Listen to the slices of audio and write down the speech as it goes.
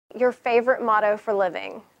Your favorite motto for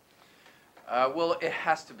living? Well, it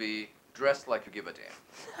has to be dressed like you give a damn.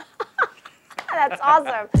 That's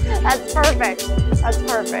awesome. That's perfect. That's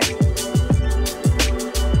perfect.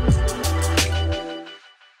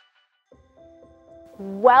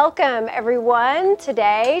 Welcome everyone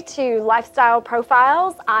today to Lifestyle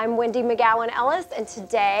Profiles. I'm Wendy McGowan Ellis, and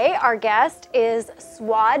today our guest is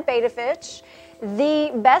Suad Bejtovic,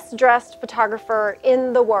 the best dressed photographer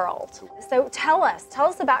in the world. So tell us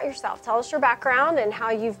about yourself. Tell us your background and how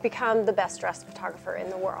you've become the best dressed photographer in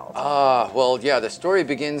the world. Well, yeah, the story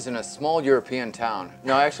begins in a small European town.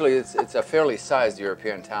 No, actually, it's a fairly sized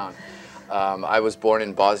European town. I was born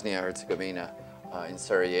in Bosnia-Herzegovina, in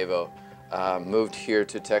Sarajevo. Moved here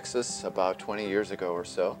to Texas about 20 years ago or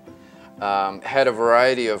so. Had a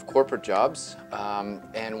variety of corporate jobs,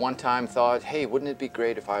 and one time thought, hey, wouldn't it be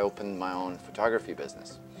great if I opened my own photography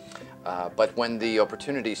business? But when the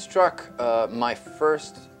opportunity struck, my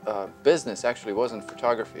first business actually wasn't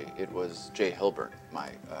photography. It was J. Hilburn, my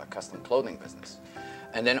custom clothing business.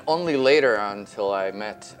 And then only later, until I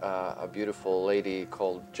met a beautiful lady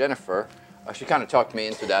called Jennifer, she kind of talked me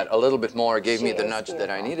into that a little bit more, gave me the nudge that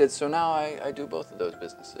I needed. So now I do both of those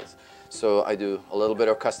businesses. So I do a little bit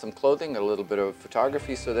of custom clothing, a little bit of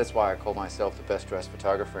photography. So that's why I call myself the best dressed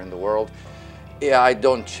photographer in the world. Yeah, I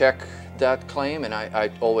don't check that claim, and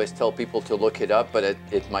I always tell people to look it up, but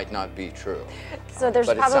it might not be true. So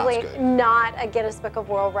there's probably not a Guinness Book of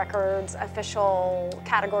World Records official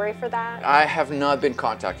category for that? I have not been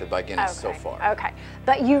contacted by Guinness so far. Okay,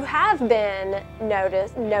 but you have been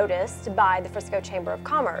noticed by the Frisco Chamber of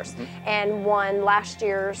Commerce and won last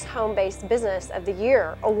year's Home-Based Business of the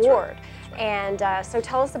Year award. And so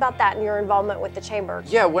tell us about that and your involvement with the chamber.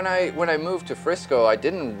 Yeah, when I moved to Frisco, I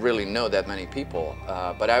didn't really know that many people,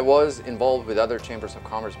 but I was involved with other chambers of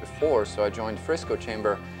commerce before, so I joined Frisco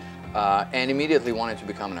Chamber and immediately wanted to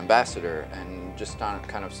become an ambassador, and just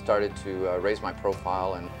kind of started to raise my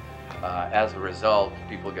profile, and as a result,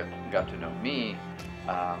 people got to know me,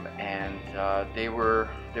 and they were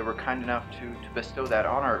kind enough to bestow that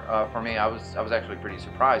honor for me. I was actually pretty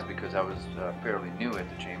surprised because I was fairly new at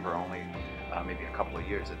the chamber, only maybe a couple of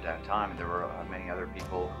years at that time, and there were many other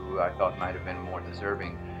people who I thought might have been more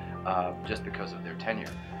deserving just because of their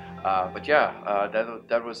tenure. But yeah,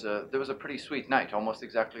 that was a pretty sweet night, almost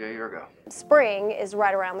exactly a year ago. Spring is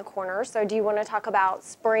right around the corner, so do you want to talk about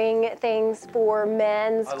spring things for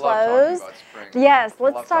men's clothes? I love talking about spring. Yes,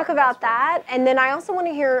 let's talk about that. And then I also want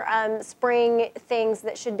to hear spring things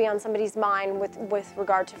that should be on somebody's mind with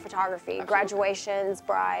regard to photography, graduations,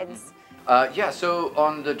 brides. Yeah, so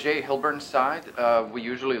on the J. Hilburn side, we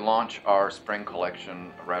usually launch our spring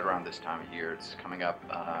collection right around this time of year. It's coming up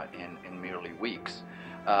in merely weeks.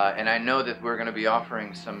 And I know that we're going to be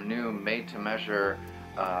offering some new made-to-measure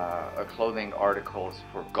clothing articles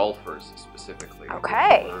for golfers specifically.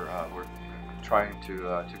 Okay. We're trying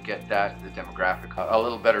to get the demographic a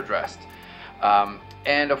little better dressed.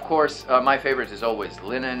 And of course, my favorite is always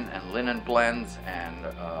linen and linen blends and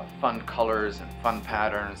fun colors and fun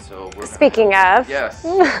patterns. So we're Speaking of. Yes.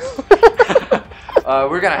 We're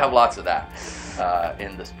going to have lots of that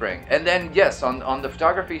in the spring. And then, yes, on the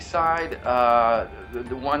photography side,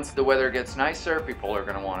 once the weather gets nicer, people are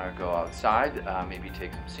going to want to go outside, maybe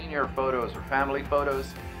take some senior photos or family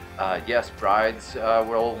photos. Yes, brides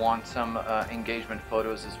will want some engagement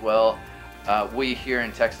photos as well. We here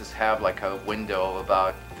in Texas have like a window of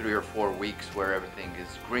about 3 or 4 weeks where everything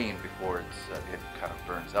is green before it kind of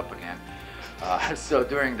burns up again. So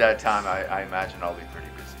during that time, I imagine I'll be pretty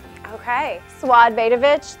busy. Okay, Suad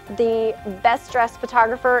Bejtovic, the best dressed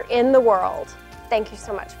photographer in the world. Thank you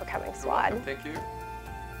so much for coming, Suad. Thank you.